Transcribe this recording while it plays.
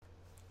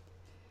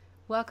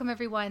Welcome,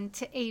 everyone,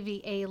 to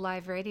AVA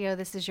Live Radio.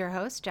 This is your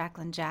host,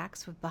 Jacqueline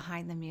Jax with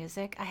Behind the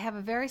Music. I have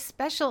a very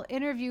special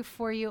interview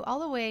for you all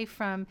the way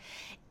from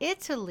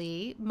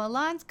Italy.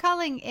 Milan's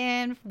calling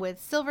in with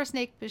Silver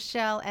Snake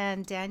Michelle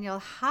and Daniel.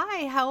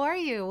 Hi, how are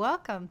you?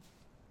 Welcome.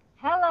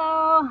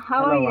 Hello,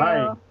 how are Hello, hi.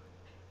 you?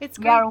 It's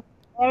We great. are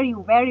very,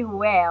 very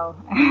well.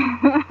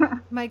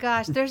 My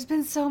gosh, there's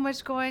been so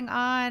much going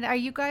on. Are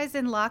you guys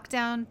in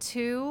lockdown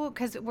too?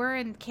 Because we're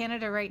in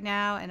Canada right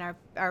now, and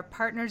our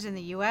partners in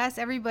the US,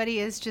 everybody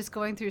is just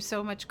going through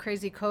so much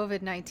crazy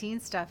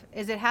COVID-19 stuff.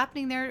 Is it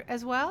happening there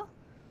as well?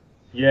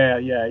 Yeah.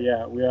 We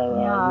Yeah,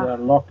 are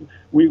locked.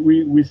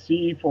 We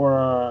see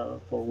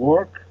for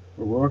work,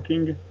 for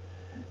working.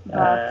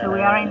 but we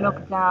are in We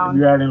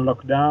lockdown. are in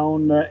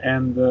lockdown,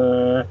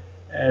 and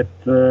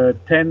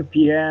at 10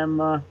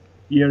 p.m.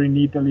 Here in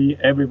Italy,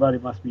 everybody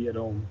must be at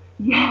home.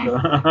 Yes. So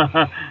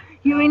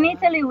Here in Oh, wow.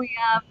 Italy, we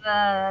have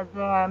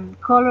the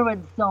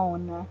colored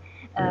zone.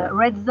 yeah,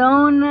 Red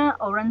zone,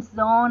 orange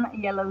zone,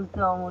 yellow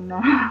zone.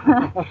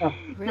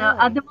 So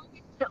at Really? the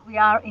moment we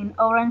are in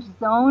orange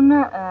zone,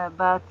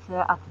 but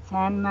at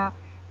 10,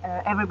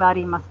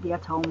 everybody must be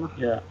at home.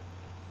 yeah.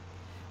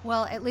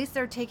 Well, at least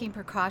they're taking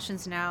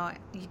precautions now.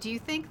 Do you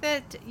think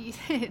that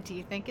do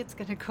you think it's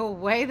going to go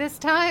away this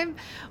time,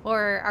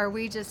 or are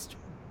we just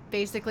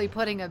basically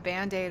putting a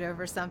band-aid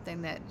over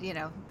something that,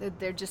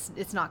 they're just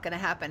it's not going to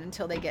happen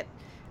until they get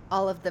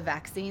all of the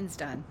vaccines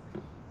done?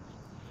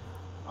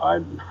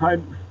 I, I,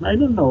 I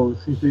don't know,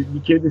 mi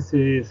chiede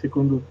se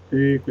secondo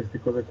te queste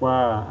cose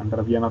qua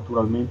andrà via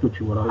naturalmente o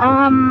ci vorrà il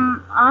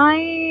vaccino.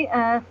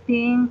 I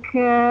think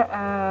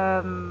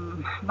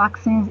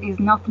vaccines is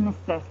not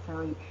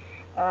necessary.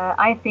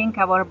 I think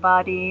our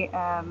body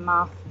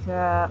must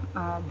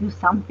do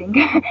something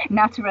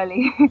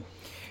naturally.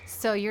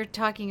 So you're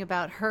talking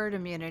about herd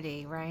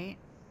immunity, right?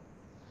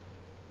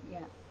 Yeah.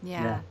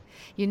 Yeah. Yeah.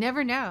 You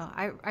never know.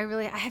 I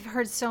have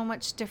heard so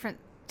much different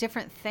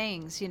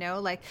things,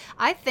 like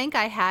I think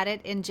I had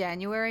it in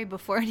January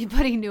before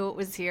anybody knew it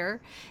was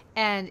here,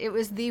 and it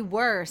was the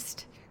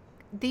worst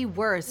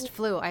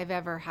flu I've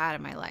ever had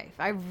in my life.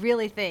 I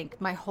really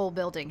think my whole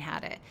building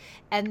had it.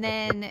 And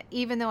then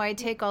even though I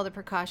take all the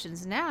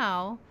precautions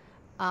now,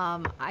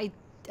 I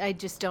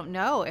just don't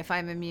know if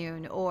I'm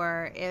immune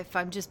or if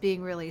I'm just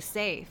being really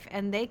safe.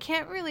 And they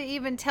can't really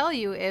even tell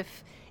you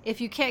if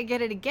you can't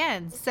get it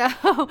again.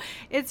 So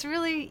it's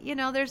really,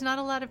 there's not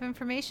a lot of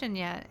information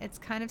yet. It's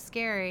kind of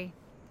scary.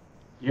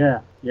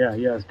 Yeah.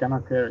 It's kind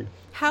of scary.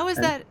 How is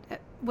And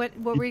that? What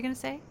did, were you going to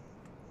say?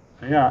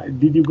 yeah,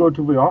 did you go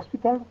to the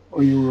hospital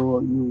or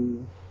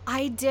you?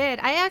 I did.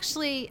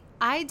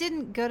 I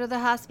didn't go to the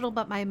hospital,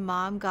 but my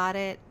mom got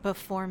it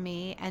before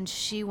me and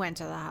she went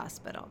to the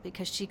hospital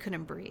because she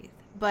couldn't breathe.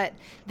 But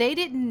they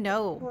didn't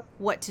know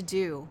what to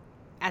do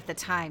at the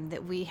time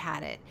that we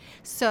had it.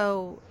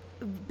 So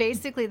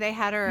basically they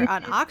had her This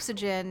on is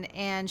oxygen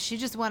and she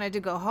just wanted to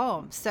go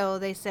home. So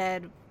they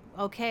said,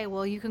 okay,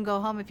 well, you can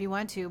go home if you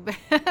want to.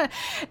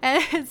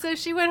 And so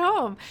she went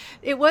home.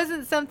 It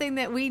wasn't something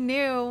that we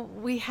knew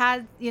we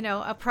had,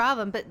 a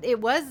problem, but they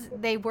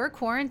were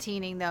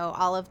quarantining though,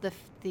 all of the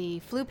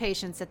flu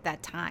patients at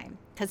that time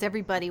because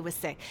everybody was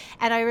sick.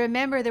 And I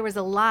remember there was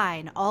a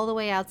line all the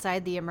way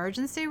outside the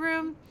emergency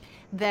room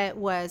that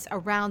was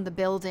around the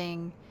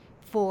building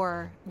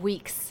for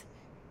weeks.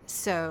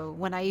 So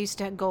when I used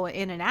to go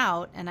in and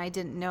out and I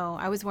didn't know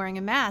I was wearing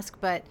a mask,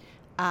 but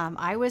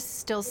I was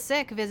still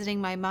sick visiting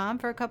my mom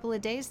for a couple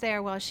of days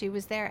there while she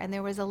was there. And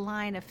there was a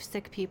line of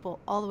sick people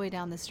all the way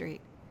down the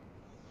street.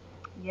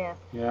 yes.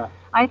 Yeah,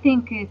 I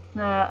think it's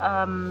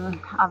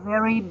a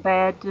very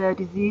bad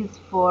disease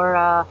for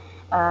a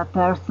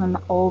person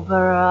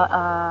over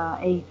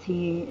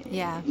 80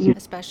 Yeah, years.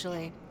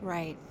 especially.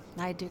 Right.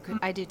 I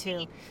do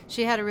too.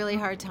 She had a really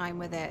hard time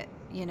with it,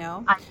 you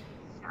know.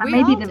 And We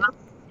maybe all the did.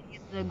 vaccine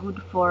is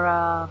good for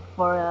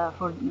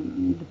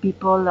the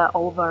people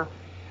over.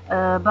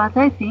 But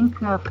I think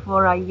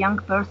for a young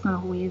person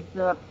who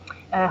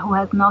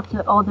has not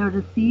other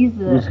disease,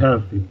 who's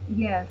healthy?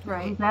 yes, who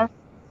Right. is healthy,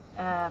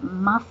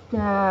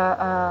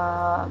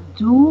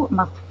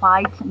 must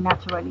fight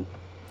naturally.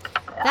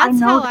 I That's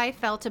know how that. I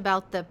felt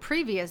about the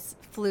previous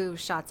flu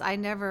shots. I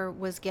never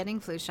was getting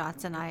flu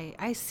shots, and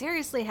I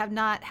seriously have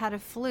not had a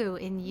flu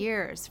in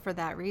years for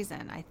that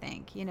reason, I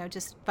think.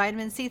 Just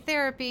vitamin C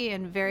therapy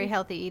and very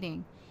healthy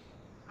eating.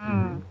 Hmm.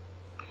 Mm,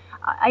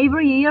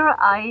 every year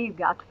I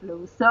got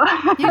flu, so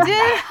You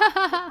did?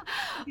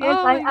 yes,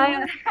 Oh my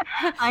goodness.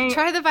 I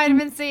Try the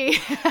vitamin C.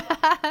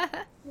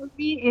 for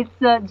me,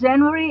 it's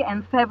January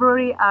and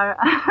February are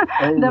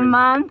the Always.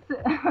 month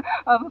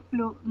of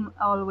flu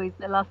always.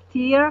 Last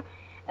year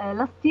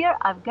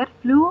I've got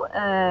flu,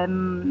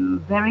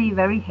 very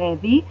very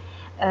heavy,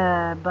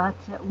 but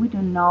we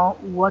don't know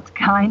what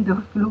kind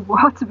of flu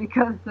was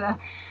because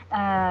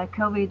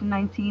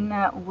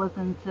COVID-19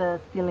 wasn't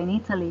still in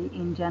Italy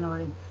in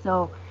January.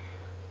 So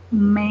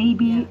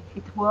maybe Yeah.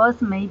 it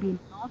was, maybe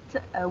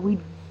not. We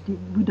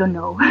we don't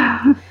know.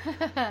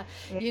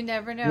 You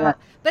never Yeah. know.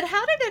 But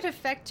how did it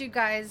affect you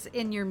guys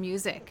in your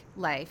music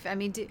life? I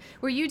mean,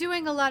 were you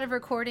doing a lot of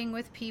recording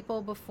with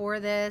people before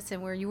this,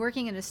 and were you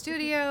working in a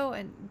studio?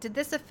 And did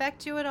this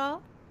affect you at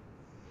all?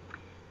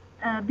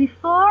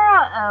 Before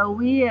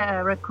we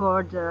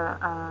record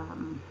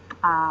an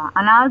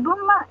album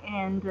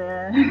and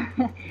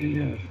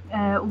Yes.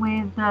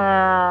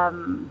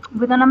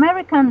 with an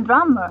American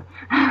drummer,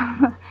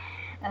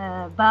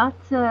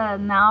 but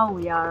now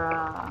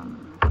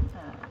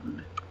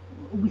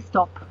we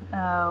stop.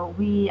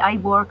 I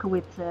work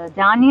with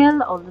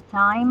Daniel all the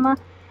time,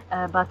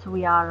 but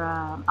we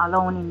are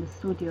alone in the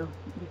studio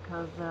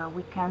because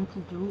we can't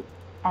do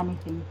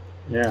anything.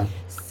 Yeah.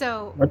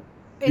 So, But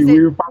is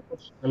we it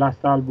published the last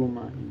album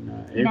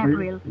in In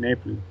April. April. In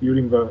April,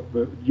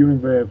 during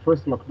the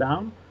first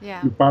lockdown,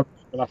 yeah. we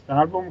published the last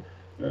album,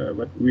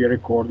 but we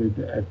recorded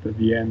at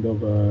the end of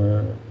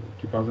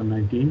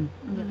 2019.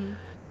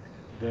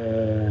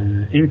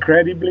 Hmm.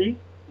 Incredibly,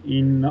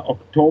 in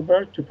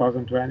October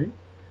 2020,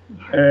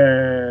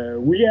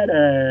 we had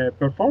a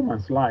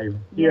performance live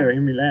here Yes.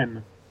 in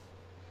Milan.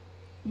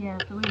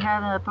 Yes, we had a We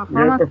had a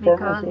performance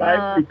performance because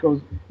live because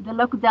the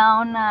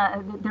lockdown,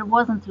 there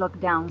wasn't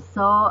lockdown,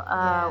 so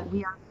Yeah.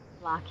 we are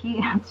lucky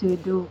to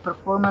do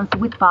performance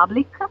with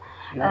public.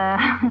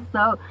 yeah,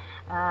 So,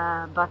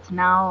 but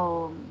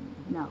now,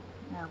 no,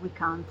 we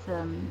can't.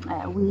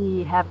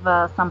 We have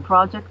some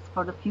projects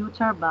for the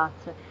future, but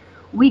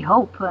we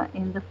hope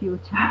in the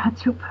future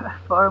to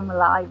perform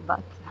live.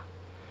 But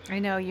I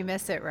know you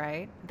miss it,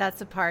 right? That's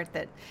the part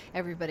that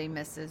everybody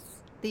misses.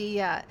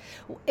 The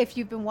if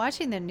you've been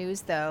watching the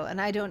news though,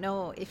 and I don't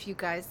know if you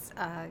guys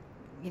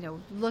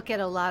look at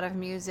a lot of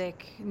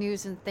music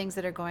news and things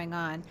that are going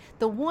on.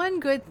 The one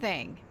good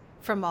thing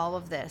from all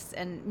of this,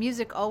 and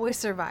music always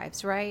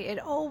survives, right? It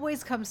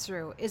always comes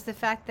through, is the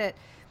fact that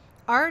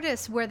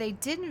artists where they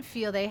didn't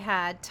feel they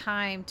had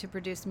time to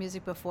produce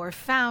music before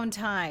found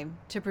time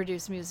to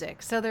produce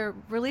music. So they're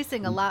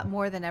releasing a lot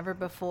more than ever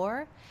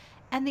before.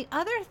 And the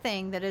other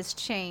thing that has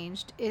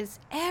changed is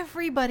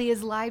everybody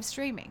is live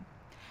streaming.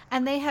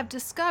 And they have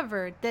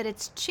discovered that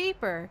it's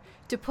cheaper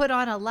to put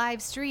on a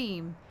live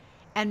stream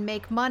and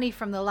make money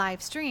from the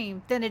live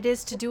stream than it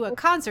is to do a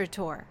concert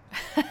tour.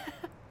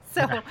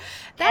 So that's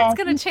yes,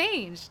 going to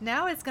change.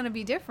 Now it's going to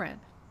be different.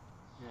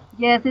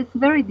 yes, it's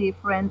very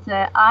different.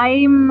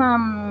 I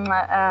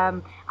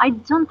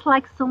don't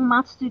like so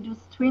much to do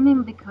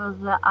streaming because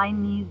I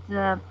need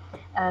to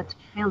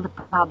feel the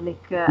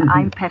public.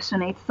 I'm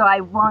passionate, so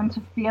I want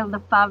to feel the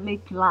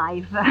public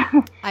live.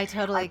 I I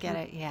totally get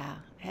can, it. Yeah.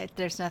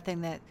 There's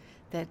nothing that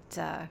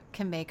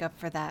can make up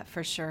for that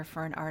for sure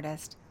for an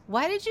artist.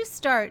 Why did you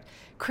start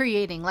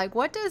creating? Like,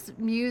 what does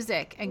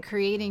music and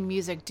creating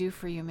music do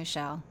for you,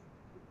 Michelle?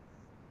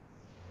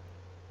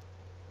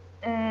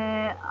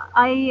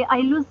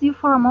 I lose you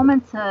for a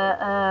moment.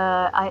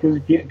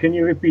 can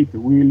you repeat?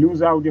 We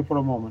lose audio for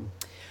a moment.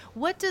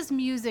 What does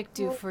music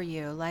do for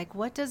you? Like,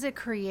 what does it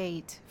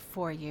create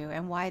for you,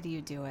 and why do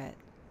you do it?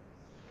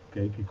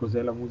 Ok, che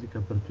cos'è la musica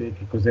per te?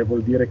 Che cos'è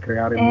vuol dire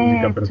creare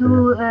musica per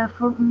te?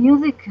 For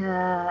music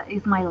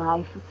is my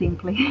life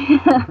simply.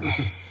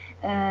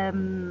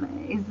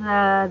 Is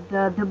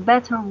the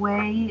better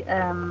way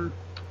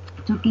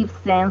to give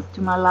sense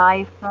to my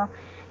life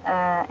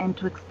and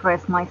to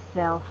express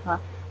myself.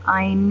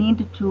 I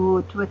need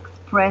to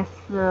express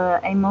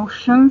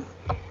emotions,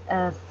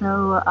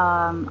 so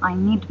I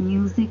need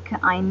music.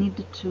 I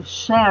need to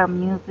share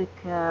music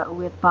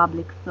with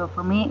public. So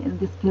for me,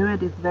 this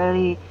period is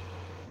very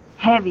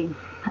heavy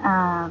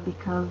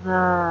because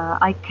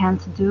I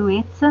can't do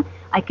it.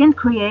 I can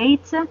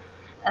create,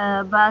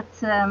 but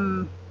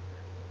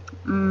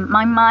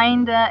my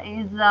mind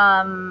is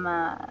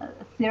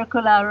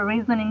circular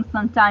reasoning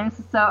sometimes.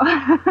 So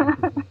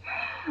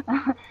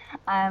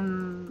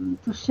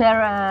to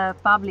share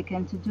public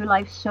and to do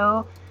live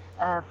show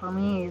for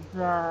me is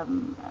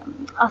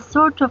a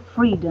sort of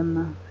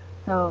freedom.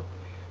 So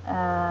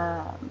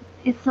uh,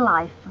 it's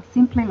life,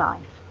 simply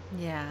life.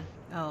 Yeah.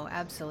 Oh,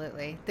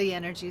 absolutely. The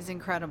energy is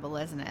incredible,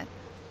 isn't it?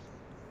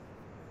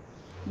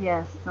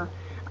 Yes,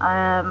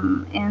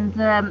 and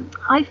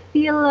I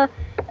feel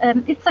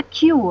it's a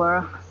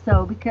cure.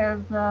 So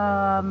because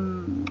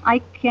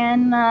I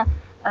can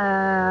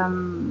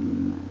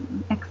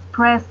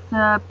express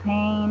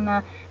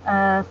pain,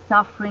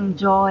 suffering,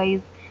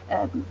 joys,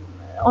 uh,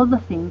 all the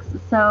things.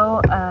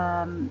 So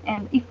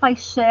and if I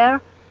share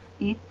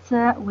it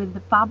with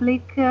the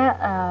public,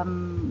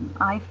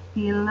 I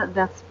feel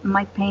that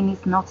my pain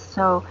is not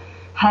so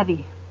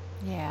heavy.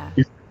 Yeah.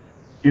 It's,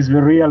 it's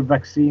the real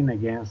vaccine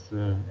against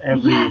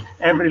Yes.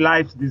 every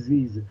life's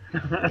disease.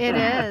 It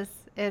is.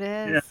 It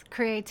Yeah. is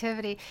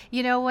creativity.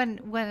 You know, when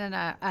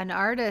an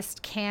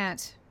artist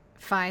can't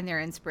find their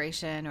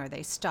inspiration or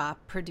they stop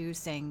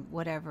producing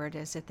whatever it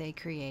is that they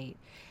create,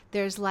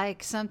 there's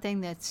like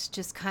something that's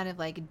just kind of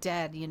like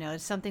dead.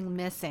 Something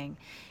missing,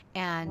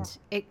 Yeah. and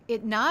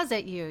it gnaws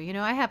at you.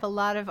 I have a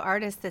lot of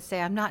artists that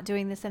say, I'm not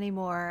doing this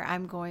anymore.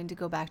 I'm going to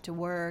go back to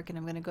work and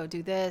I'm going to go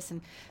do this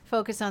and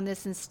focus on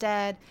this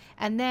instead.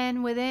 And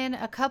then within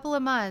a couple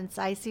of months,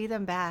 I see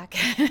them back.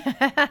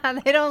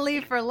 They don't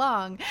leave for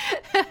long.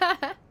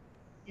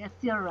 Yes,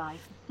 you're right.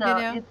 you So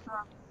know?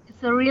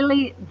 it's a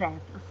really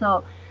that.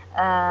 So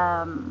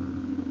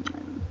um,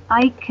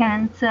 I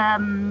can't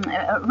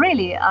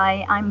really.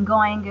 I'm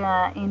going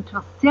into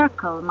a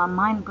circle. My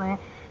mind going.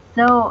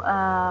 So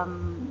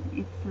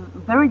it's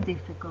very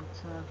difficult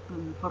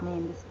for me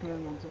in this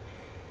period.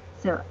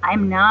 So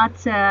I'm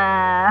not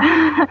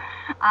a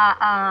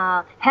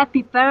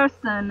happy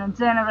person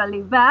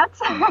generally, but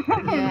in this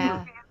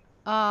Yeah.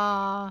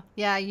 Oh,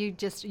 yeah,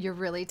 you're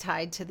really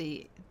tied to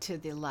the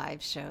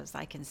live shows.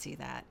 I can see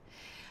that.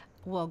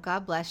 Well,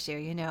 God bless you,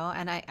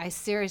 and I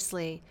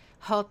seriously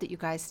hope that you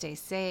guys stay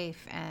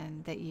safe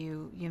and that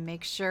you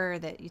make sure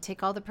that you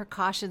take all the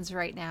precautions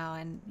right now.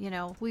 And,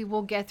 we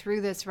will get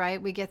through this,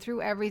 right? We get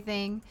through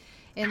everything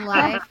in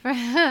life.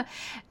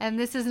 And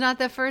this is not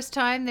the first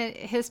time that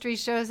history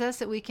shows us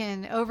that we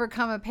can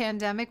overcome a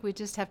pandemic. We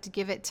just have to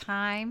give it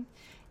time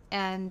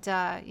and,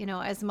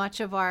 as much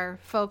of our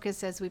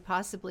focus as we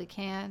possibly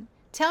can.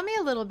 Tell me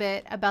a little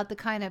bit about the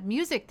kind of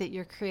music that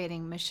you're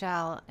creating,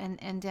 Michelle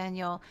and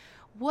Daniel.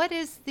 What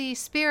is the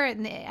spirit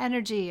and the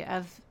energy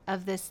of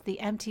this, the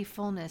empty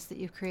fullness that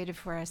you've created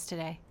for us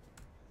today?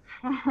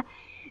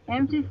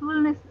 empty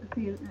fullness.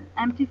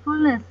 Empty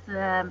fullness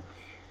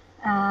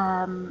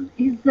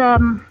is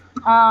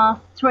a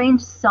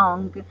strange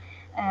song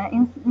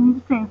in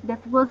the sense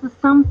that was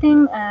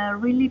something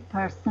really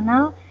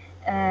personal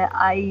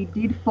I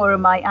did for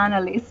my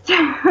analyst.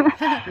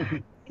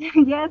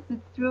 Yes,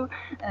 it's true.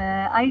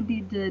 I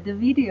did the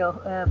video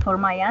for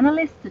my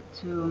analyst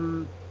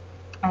to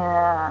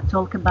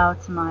talk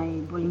about my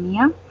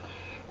bulimia.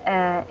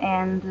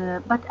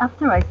 But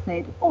after I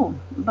said, oh,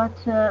 but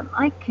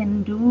I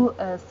can do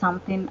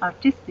something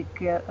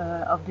artistic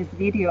of this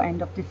video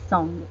and of this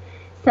song.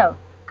 So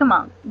come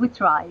on, we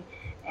try.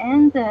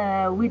 And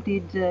we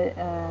did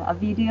a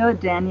video.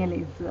 Daniel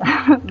is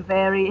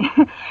very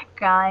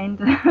kind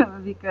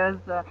because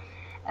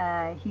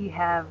he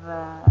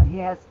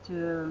has to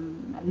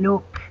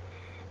look.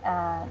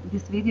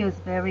 This video is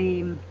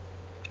very,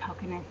 how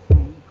can I say,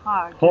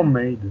 hard.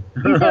 Homemade.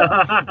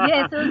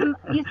 Yes,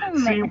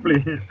 it's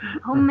Simply.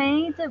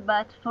 homemade,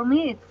 but for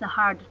me it's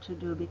hard to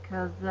do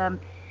because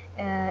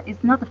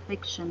it's not a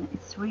fiction;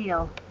 it's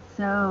real.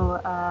 So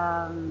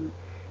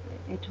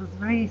it was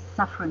very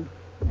suffering,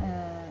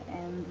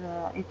 and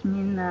it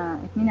mean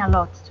a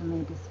lot to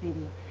me, this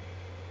video.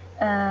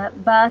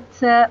 But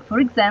for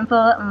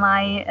example,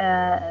 my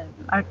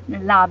art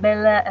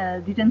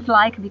label didn't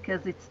like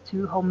because it's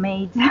too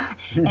homemade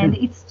and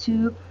it's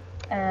too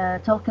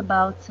talk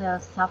about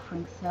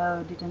suffering,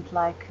 so didn't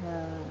like.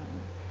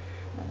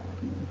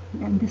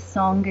 And this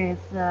song is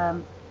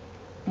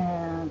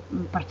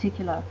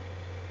particular.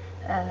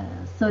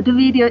 So the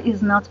video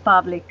is not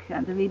public.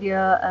 The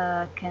video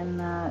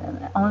can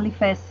only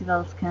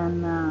festivals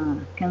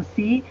can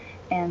see,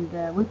 and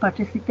we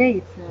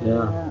participate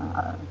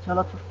to a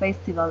lot of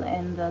festivals.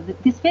 And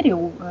this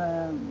video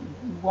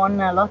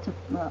won a lot of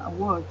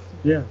awards.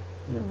 Yeah.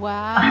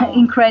 Wow.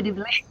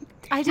 Incredibly.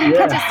 I didn't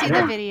get to see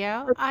the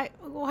video.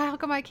 How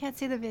come I can't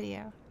see the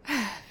video?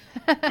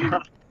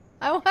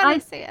 I want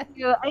to see it.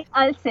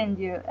 I'll send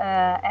you.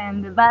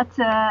 But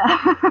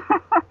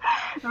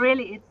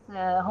really, it's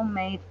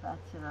homemade. But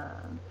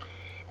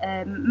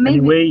maybe.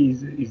 Anyway,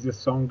 is a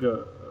song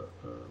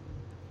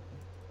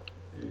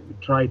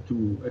try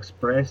to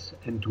express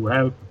and to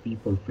help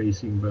people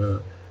facing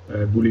the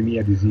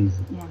bulimia disease.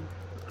 Yeah.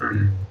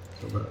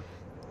 So,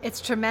 it's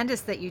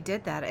tremendous that you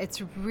did that.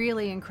 It's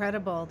really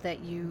incredible that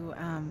you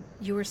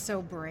were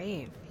so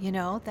brave.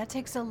 That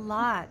takes a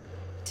lot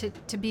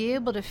to be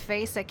able to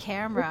face a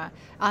camera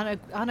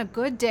on a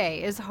good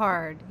day is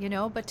hard,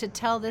 but to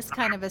tell this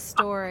kind of a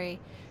story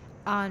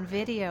on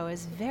video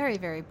is very,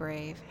 very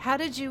brave. How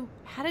did you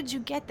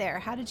get there?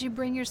 How did you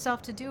bring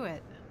yourself to do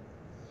it?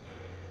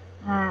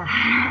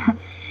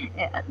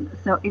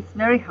 So it's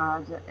very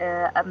hard.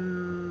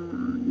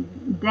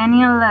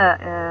 Daniel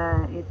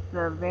is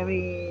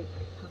very,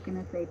 how can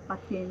I say,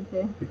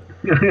 paciente.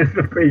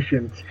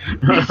 Patient.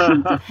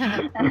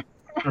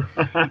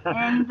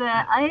 And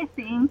I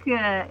think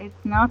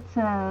it's not.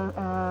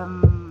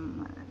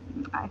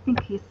 I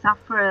think he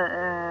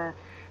suffered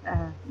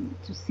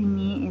to see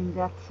me in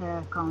that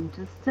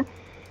contest.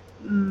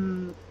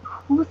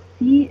 Who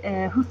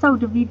saw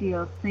the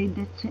video say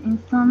that in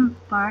some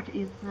part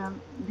is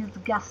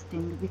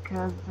disgusting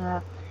because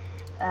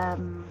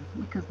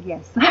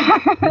yes,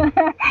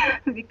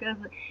 because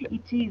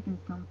it is in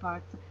some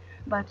parts,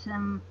 but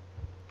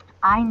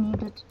I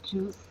needed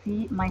to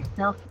see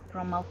myself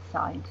from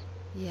outside.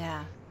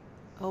 Yeah.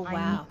 Oh,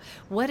 wow.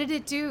 What did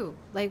it do?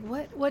 Like,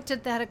 what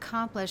did that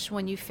accomplish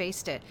when you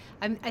faced it?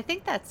 I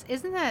think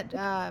isn't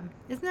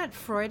that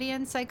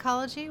Freudian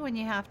psychology when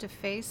you have to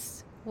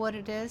face what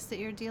it is that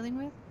you're dealing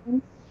with?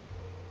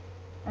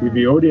 With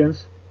the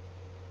audience?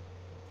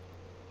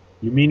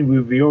 You mean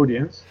with the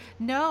audience?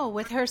 No,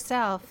 with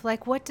herself.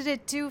 Like, what did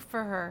it do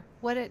for her?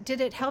 Did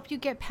it help you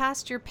get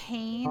past your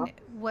pain?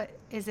 What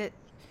is it?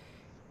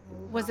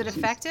 Was it Sì, sì,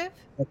 effective?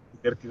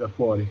 tirarti da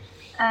fuori.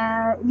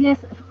 Yes,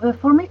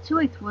 for me too,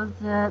 it was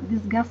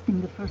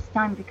disgusting the first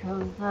time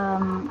because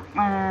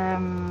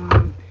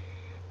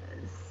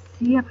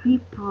sia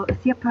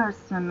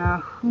person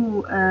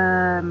who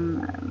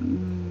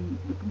come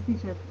si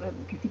dice,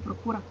 che si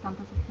procura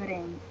tanta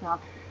sofferenza.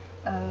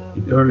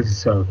 It hurts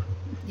itself.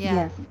 Yeah.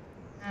 Yes,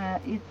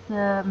 it's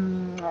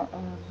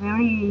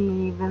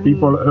very, very.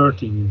 People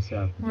hurting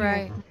himself. Yes,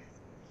 Right.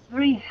 it's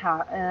very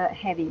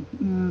heavy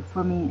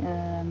for me,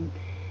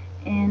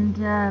 and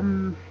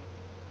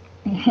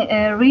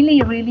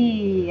really,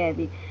 really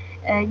heavy.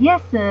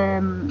 Yes,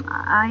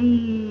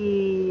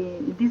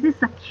 this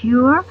is a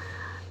cure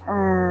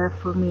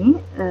for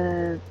me,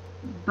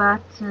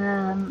 but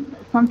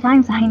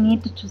sometimes I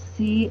need to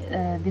see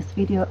this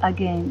video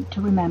again to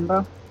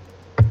remember.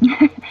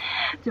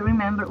 To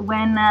remember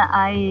when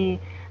I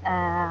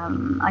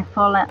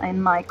fall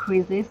in my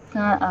crisis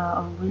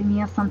of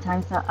bulimia.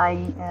 Sometimes I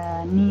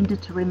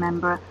need to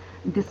remember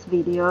this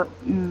video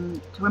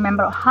to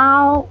remember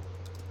how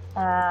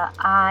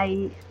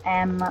I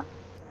am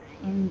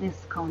in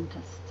this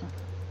contest.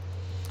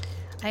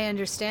 I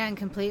understand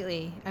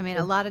completely. I mean,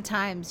 a lot of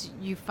times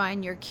you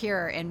find your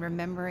cure in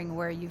remembering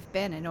where you've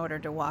been in order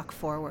to walk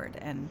forward,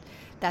 and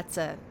that's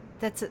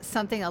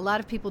something a lot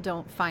of people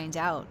don't find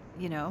out,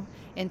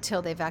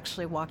 until they've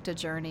actually walked a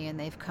journey and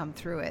they've come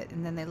through it,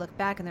 and then they look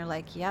back and they're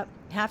like, "Yep,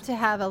 have to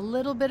have a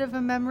little bit of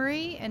a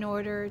memory in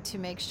order to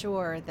make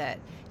sure that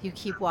you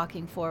keep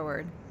walking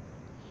forward."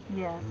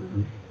 Yes,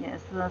 Mhm.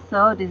 yes.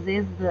 So this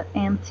is the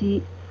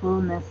empty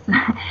fullness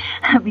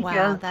Wow,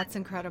 because that's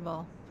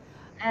incredible.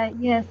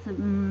 yes,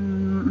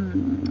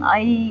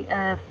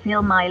 I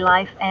feel my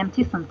life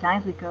empty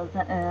sometimes because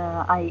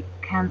I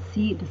can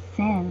see the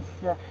sense.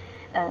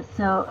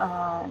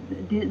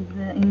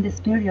 In this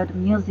period,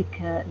 music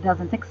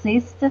doesn't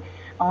exist,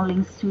 only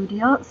in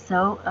studio.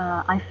 So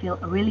I feel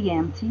really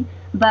empty,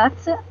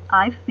 but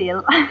I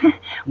feel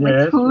with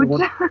Yes. food.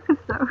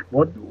 So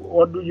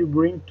What do you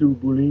bring to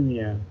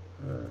bulimia?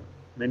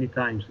 Many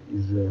times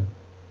is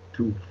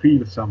to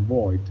fill some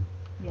void,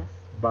 yes,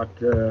 but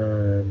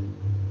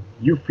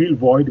you fill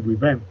void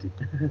with empty.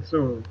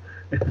 So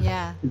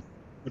Yeah. it's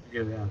put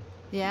together.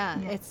 Yeah,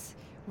 yes, it's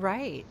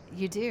right.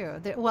 You do.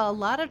 Well, a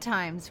lot of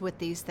times with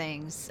these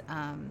things,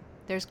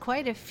 there's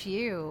quite a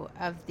few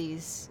of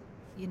these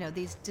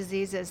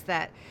diseases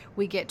that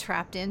we get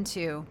trapped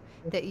into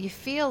that you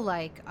feel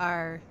like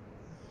are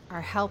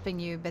helping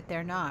you, but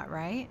they're not,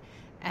 right?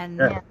 And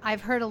Yeah. yeah,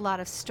 I've heard a lot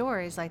of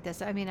stories like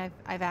this. I mean,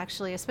 I've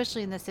actually,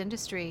 especially in this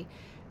industry,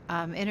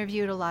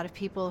 interviewed a lot of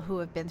people who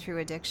have been through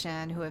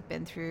addiction, who have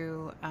been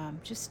through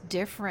just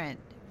different,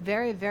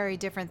 very, very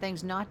different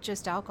things, not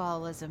just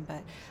alcoholism,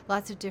 but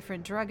lots of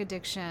different drug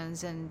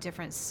addictions and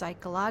different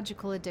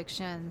psychological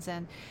addictions.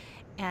 And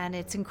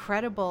it's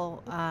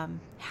incredible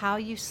how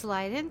you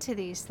slide into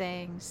these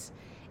things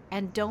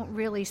and don't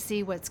really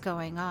see what's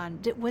going on.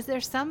 Was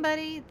there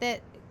somebody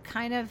that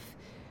kind of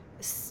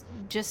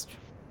just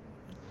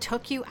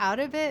took you out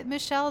of it,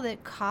 Michelle,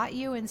 that caught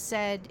you and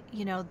said,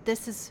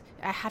 this is,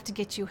 I have to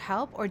get you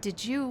help? Or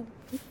did you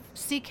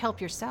seek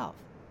help yourself?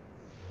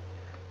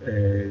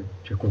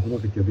 C'è qualcuno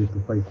che ti ha detto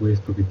fai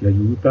questo che ti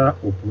aiuta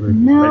oppure hai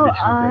no,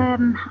 deciso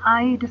te?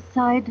 I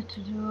decided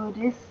to do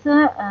this.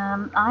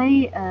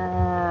 I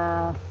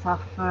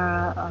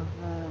suffer of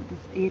this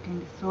eating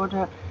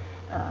disorder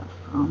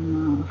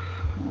from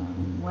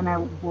when I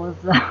was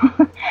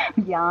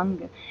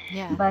young.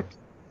 Yeah. But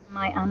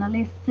my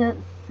analyst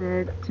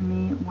said to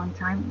me one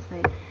time,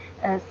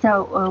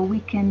 we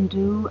can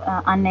do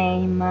a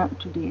name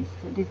to this.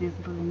 This is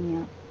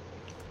bulimia.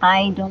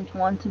 I don't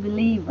want to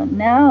believe.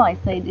 No, I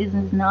say this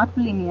is not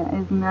bulimia.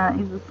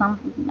 It's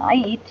something I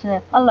eat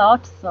a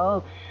lot,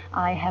 so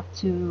I have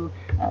to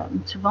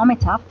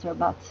vomit after.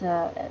 But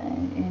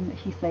and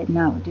he said,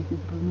 no, this is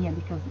bulimia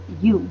because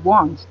you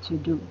want to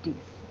do this.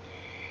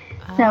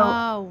 So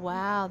Oh,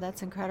 wow.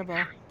 That's incredible.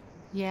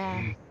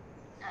 Yeah.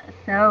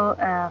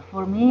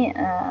 for me,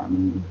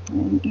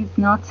 it's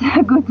not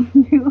a good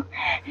news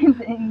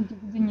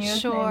the news in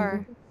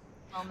Sure. this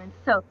moment.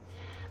 So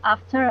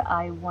after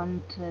I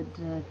wanted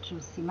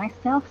to see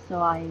myself, so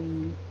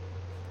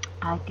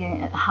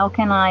how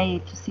can I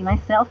to see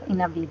myself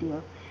in a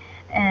video?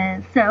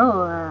 And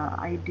so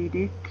I did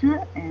it,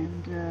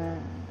 and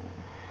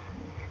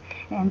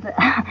And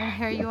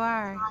here you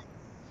are.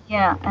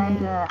 yeah, and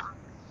Yeah.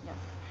 yes,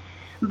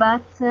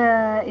 but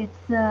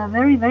it's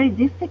very very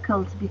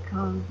difficult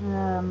because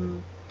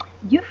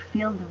you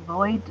fill the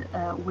void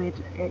with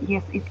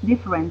yes, it's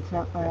different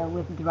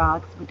with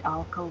drugs, with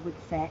alcohol, with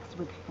sex,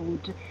 with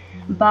food,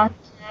 but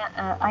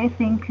I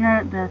think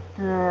that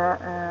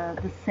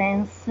the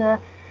sense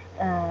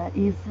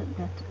is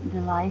that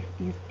the life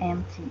is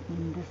empty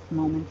in this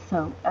moment.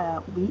 So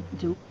we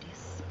do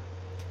this.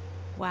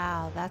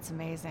 Wow. That's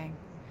amazing.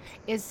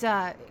 Is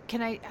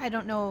can I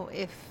don't know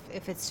if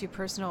it's too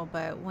personal,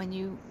 but when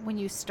you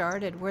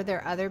started, were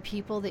there other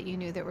people that you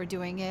knew that were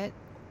doing it?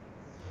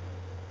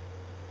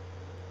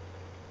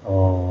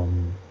 Ho,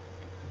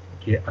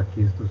 ha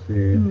chiesto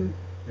se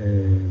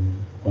Mm.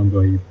 quando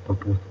hai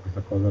proposto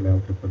questa cosa le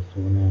altre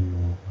persone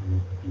hanno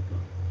capito.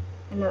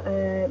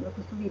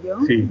 Questo video?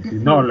 Sì, This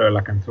sì, no, video?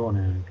 la canzone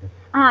anche.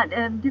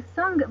 This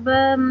song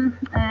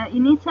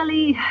in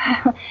Italy,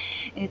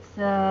 it's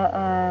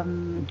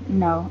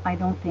no, I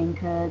don't think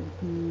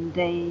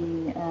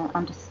they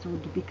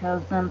understood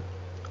because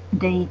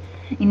they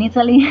in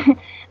Italy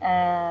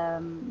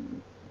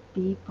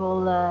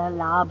people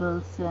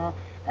labels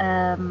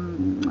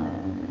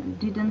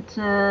didn't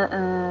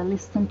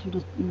listen to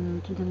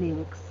the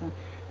lyrics.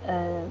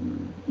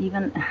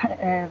 Even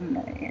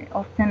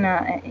often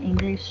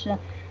English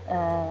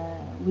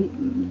we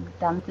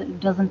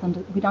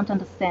we don't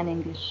understand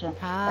English.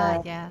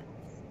 Ah, yeah.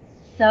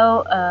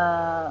 So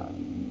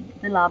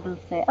the labels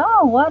say,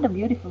 "Oh, what a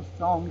beautiful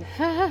song!"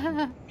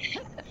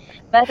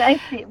 But I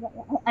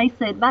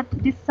said, but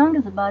this song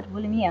is about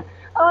bulimia.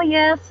 Oh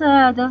yes,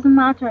 doesn't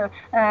matter.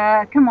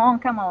 Come on,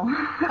 come on.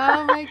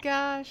 Oh my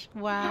gosh.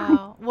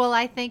 Wow. Well,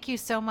 I thank you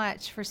so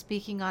much for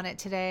speaking on it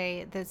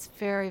today. That's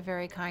very,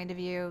 very kind of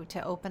you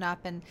to open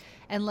up and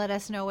let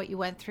us know what you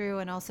went through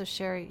and also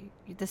share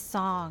the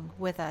song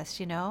with us,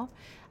 you know?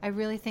 I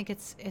really think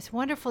it's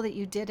wonderful that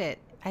you did it.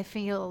 I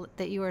feel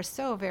that you are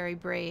so very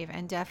brave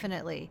and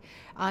definitely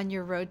on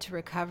your road to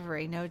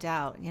recovery, no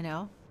doubt, you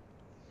know?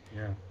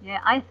 Yeah. Yeah,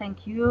 I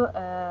thank you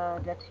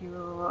that you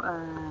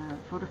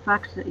for the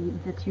fact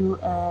that you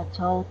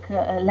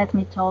let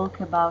me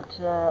talk about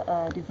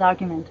this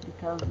argument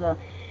because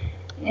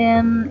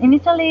in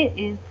Italy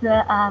is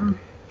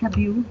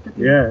taboo.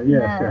 Taboo. Yeah,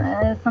 yes,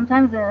 yes.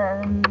 Sometimes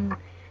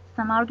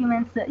some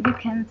arguments you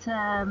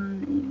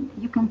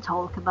can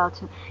talk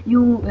about.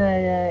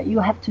 You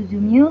have to do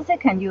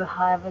music and you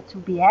have to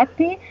be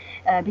happy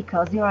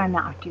because you're an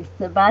artist.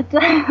 But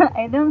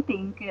I don't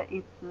think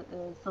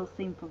it's so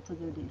simple to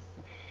do this.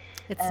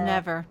 It's Uh,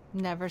 never,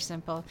 never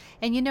simple.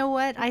 And you know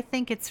what? I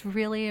think it's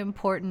really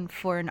important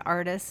for an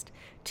artist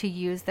to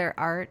use their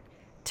art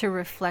to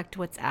reflect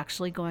what's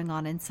actually going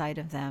on inside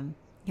of them.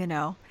 You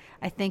know,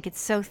 I think it's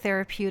so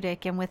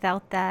therapeutic. And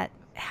without that,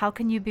 how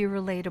can you be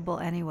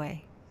relatable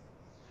anyway?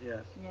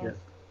 Yes, yes, yes, yes,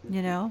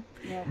 You yes. know,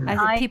 yes.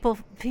 I think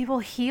people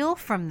heal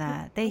from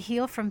that. They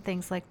heal from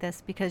things like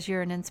this because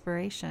you're an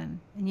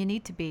inspiration and you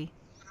need to be.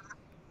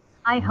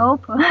 I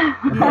hope. Yeah,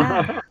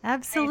 I hope.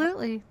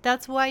 absolutely.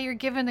 That's why you're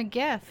given a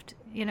gift.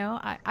 You know,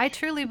 I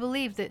truly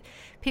believe that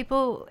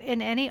people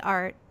in any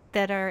art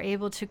that are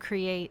able to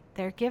create,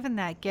 they're given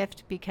that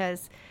gift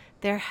because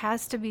there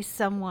has to be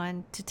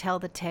someone to tell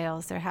the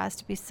tales. There has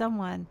to be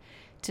someone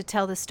to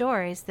tell the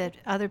stories that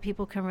other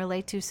people can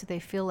relate to so they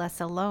feel less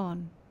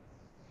alone,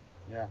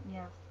 Yeah.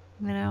 Yes,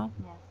 you know?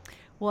 yes.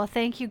 Well,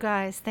 thank you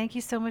guys. Thank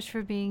you so much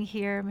for being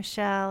here,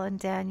 Michelle and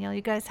Daniel.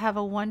 You guys have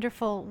a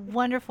wonderful,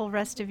 wonderful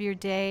rest of your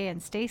day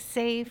and stay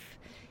safe.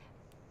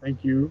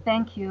 Thank you.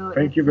 Thank you.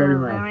 Thank you It's very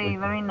much. very,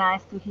 very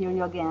nice to hear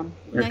you again.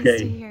 Nice to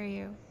Okay. hear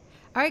you.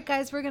 All right,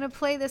 guys, we're going to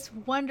play this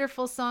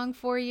wonderful song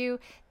for you,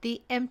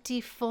 The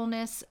Empty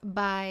Fullness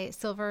by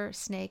Silver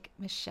Snake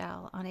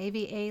Michelle on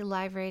AVA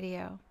Live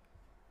Radio.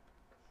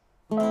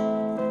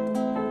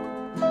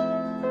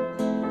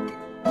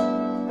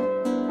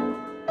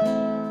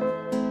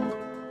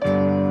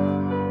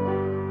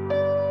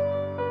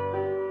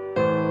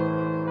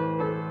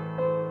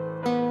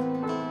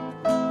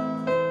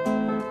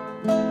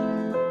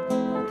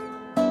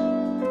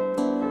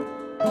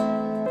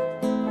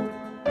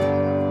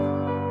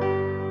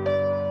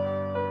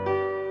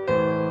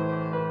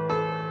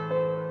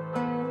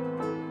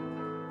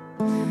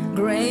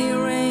 Gray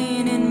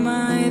rain in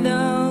my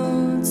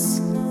thoughts,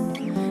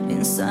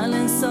 in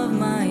silence of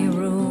my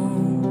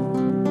room.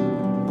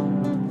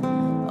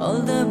 All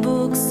the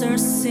books are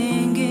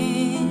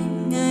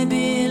singing, I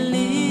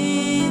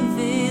believe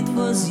it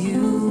was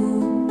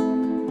you.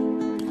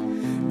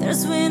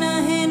 There's wind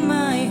in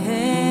my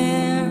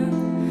hair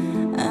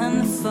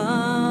and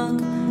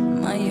fog,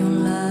 my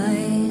own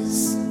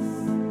lies.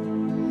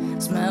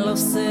 Smell of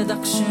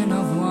seduction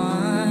of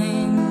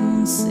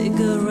wine,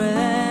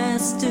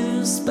 cigarettes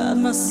to spot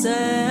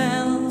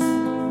myself.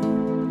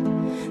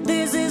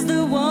 This is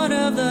the water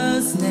of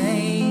the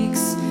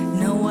snakes.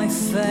 No, I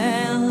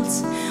felt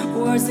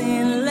worse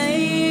in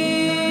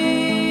lake.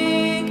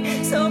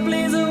 So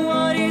please,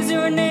 what is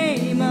your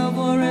name? I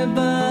worry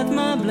about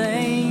my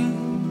blame.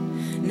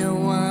 No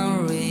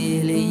one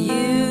really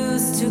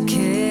used to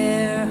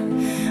care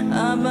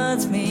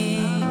about me.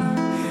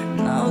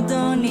 Now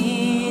don't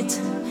need,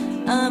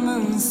 I'm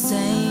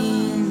insane.